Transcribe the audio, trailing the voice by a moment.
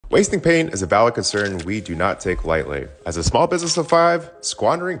Wasting paint is a valid concern we do not take lightly. As a small business of 5,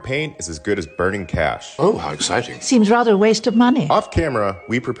 squandering paint is as good as burning cash. Oh, how exciting. Seems rather a waste of money. Off camera,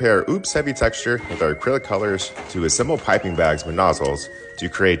 we prepare Oops Heavy Texture with our acrylic colors to assemble piping bags with nozzles to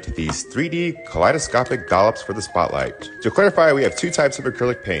create these 3D kaleidoscopic dollops for the spotlight. To clarify, we have 2 types of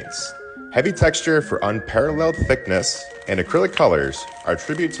acrylic paints. Heavy Texture for unparalleled thickness, and acrylic colors are a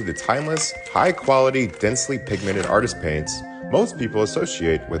tribute to the timeless, high-quality, densely pigmented artist paints most people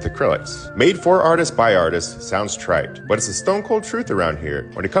associate with acrylics. Made for artists by artists sounds trite, but it's a stone cold truth around here.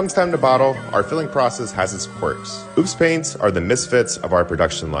 When it comes time to bottle, our filling process has its quirks. Oops paints are the misfits of our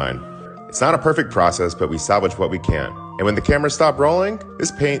production line. It's not a perfect process, but we salvage what we can. And when the cameras stop rolling,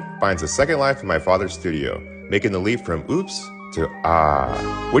 this paint finds a second life in my father's studio, making the leap from oops to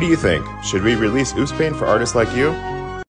ah. What do you think? Should we release oops paint for artists like you?